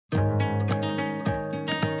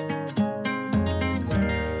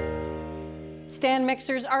stand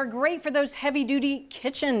mixers are great for those heavy-duty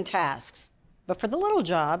kitchen tasks. But for the little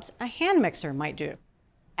jobs, a hand mixer might do.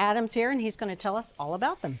 Adam's here and he's going to tell us all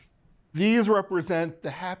about them. These represent the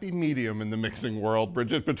happy medium in the mixing world,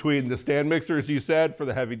 Bridget, between the stand mixers you said for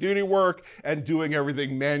the heavy duty work and doing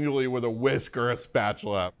everything manually with a whisk or a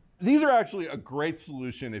spatula. These are actually a great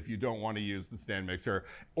solution if you don't want to use the stand mixer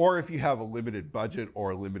or if you have a limited budget or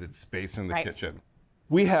a limited space in the kitchen.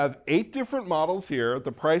 We have 8 different models here.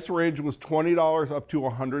 The price range was $20 up to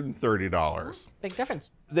 $130. Big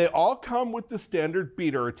difference. They all come with the standard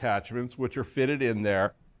beater attachments, which are fitted in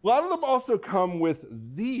there. A lot of them also come with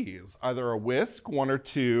these, either a whisk, 1 or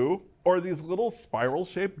 2, or these little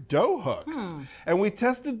spiral-shaped dough hooks. And we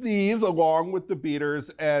tested these along with the beaters,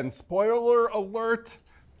 and spoiler alert,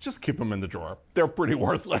 just keep them in the drawer. They're pretty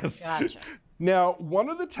worthless. Gotcha. Now, one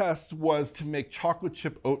of the tests was to make chocolate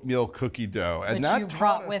chip oatmeal cookie dough. And which that you taught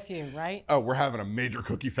brought us, with you, right? Oh, we're having a major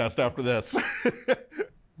cookie fest after this.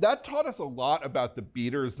 That taught us a lot about the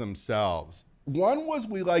beaters themselves. One was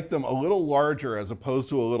we like them a little larger as opposed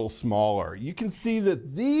to a little smaller. You can see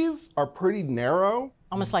that these are pretty narrow.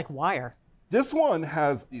 Almost like wire. This one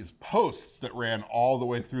has these posts that ran all the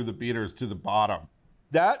way through the beaters to the bottom.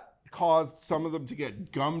 That caused some of them to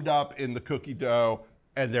get gummed up in the cookie dough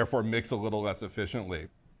and therefore mix a little less efficiently.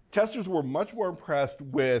 Testers were much more impressed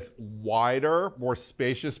with wider, more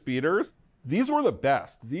spacious beaters. These were the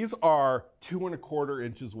best. These are 2 1/4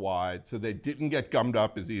 inches wide, so they didn't get gummed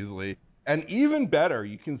up as easily. And even better,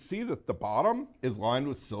 you can see that the bottom is lined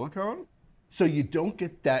with silicone, so you don't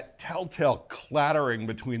get that telltale clattering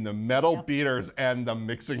between the metal beaters and the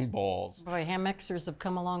mixing bowls. Boy, hand mixers have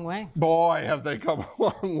come a long way. Boy, have they come a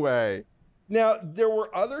long way. Now, there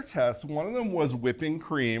were other tests. One of them was whipping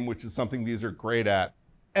cream, which is something these are great at.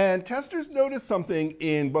 And testers noticed something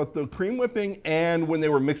in both the cream whipping and when they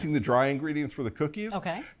were mixing the dry ingredients for the cookies,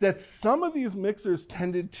 that some of these mixers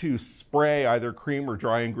tended to spray either cream or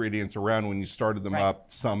dry ingredients around when you started them up,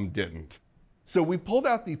 some didn't. So we pulled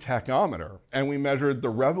out the tachometer and we measured the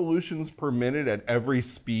revolutions per minute at every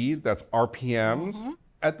speed, that's RPMs.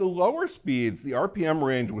 At the lower speeds, the RPM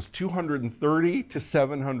range was 230 to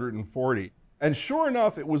 740. And sure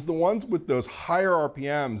enough, it was the ones with those higher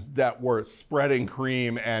RPMs that were spreading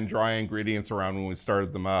cream and dry ingredients around when we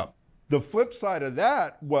started them up. The flip side of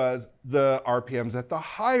that was the RPMs at the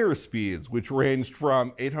higher speeds, which ranged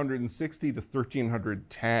from 860 to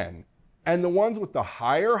 1310. And the ones with the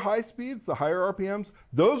higher high speeds, the higher RPMs,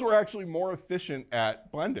 those were actually more efficient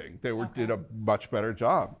at blending. They did a much better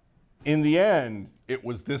job. In the end, it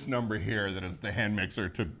was this number here that is the hand mixer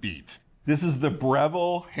to beat. This is the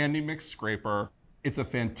Breville Handy Mix Scraper. It's a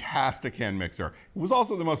fantastic hand mixer. It was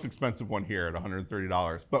also the most expensive one here at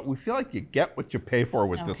 $130, but we feel like you get what you pay for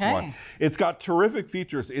with this one. It's got terrific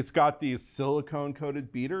features. It's got these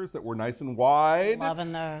silicone-coated beaters that were nice and wide.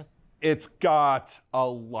 Loving those. It's got a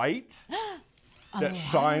light that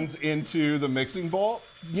shines into the mixing bowl.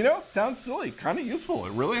 You know, sounds silly, kind of useful.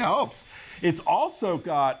 It really helps. It's also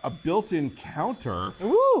got a built-in counter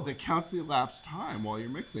that counts the elapsed time while you're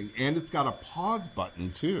mixing. And it's got a pause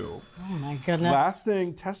button too. Oh my goodness. Last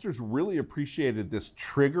thing, testers really appreciated this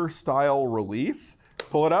trigger style release.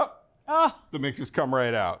 Pull it up. The mixers come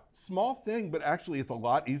right out. Small thing, but actually it's a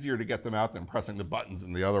lot easier to get them out than pressing the buttons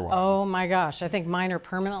in the other ones. Oh my gosh, I think mine are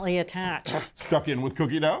permanently attached. Stuck in with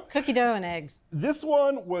cookie dough? Cookie dough and eggs. This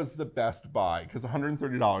one was the best buy because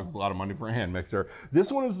 $130 is a lot of money for a hand mixer.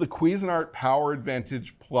 This one is the Cuisinart Power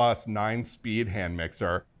Advantage Plus 9-speed hand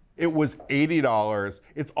mixer. It was $80.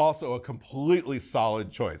 It's also a completely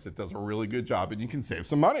solid choice. It does a really good job and you can save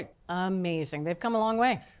some money. Amazing, they've come a long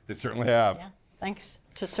way. They certainly have. Yeah. Thanks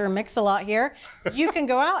to Sir Mix-a-Lot here. You can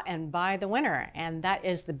go out and buy the winner, and that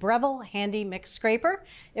is the Breville Handy Mix Scraper.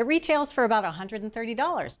 It retails for about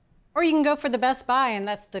 $130. Or you can go for the best buy, and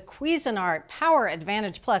that's the Cuisinart Power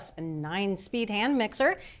Advantage Plus 9-speed hand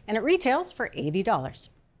mixer, and it retails for $80.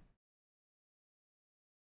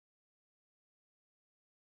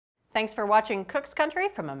 Thanks for watching Cook's Country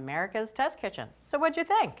from America's Test Kitchen. So what'd you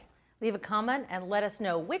think? Leave a comment and let us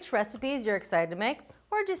know which recipes you're excited to make,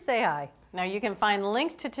 or just say hi. Now you can find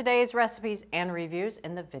links to today's recipes and reviews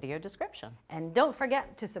in the video description. And don't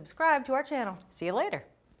forget to subscribe to our channel. See you later.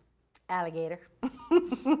 Alligator.